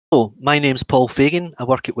Hello, my name's Paul Fagan. I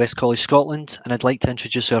work at West College, Scotland, and I'd like to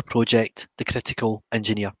introduce our project, The Critical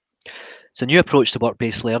Engineer. It's a new approach to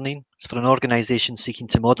work-based learning. It's for an organisation seeking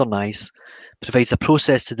to modernise, provides a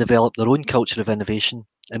process to develop their own culture of innovation,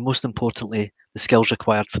 and most importantly, the skills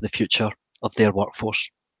required for the future of their workforce.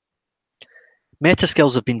 Meta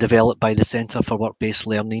skills have been developed by the Centre for Work-Based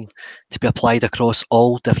Learning to be applied across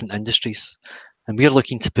all different industries, and we're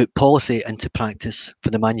looking to put policy into practice for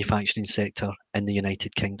the manufacturing sector in the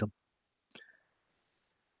United Kingdom.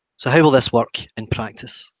 So how will this work in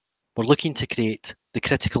practice? We're looking to create the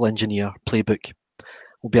Critical Engineer Playbook. It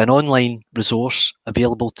will be an online resource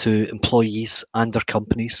available to employees and their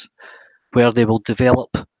companies where they will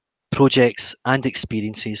develop projects and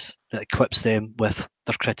experiences that equips them with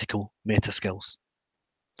their critical meta skills.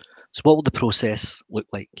 So what will the process look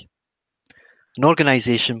like? An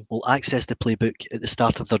organisation will access the playbook at the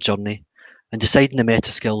start of their journey and decide on the meta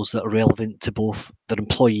skills that are relevant to both their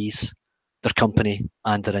employees, their company,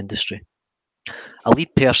 and their industry. A lead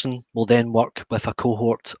person will then work with a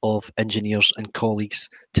cohort of engineers and colleagues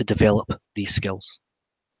to develop these skills.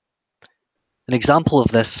 An example of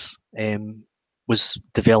this was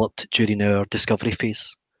developed during our discovery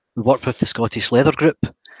phase. We worked with the Scottish Leather Group,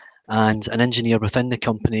 and an engineer within the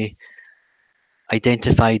company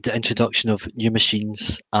identified the introduction of new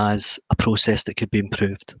machines as a process that could be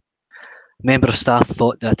improved. A member of staff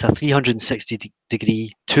thought that a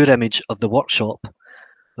 360-degree tour image of the workshop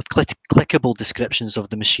with clickable descriptions of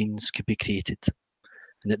the machines could be created,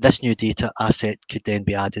 and that this new data asset could then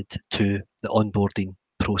be added to the onboarding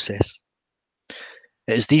process.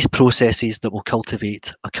 It is these processes that will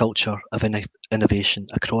cultivate a culture of innovation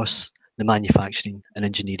across the manufacturing and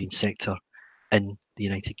engineering sector in the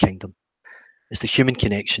United Kingdom. It's the human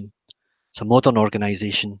connection. It's a modern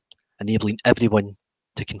organisation enabling everyone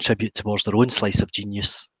to contribute towards their own slice of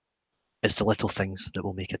genius. It's the little things that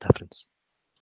will make a difference.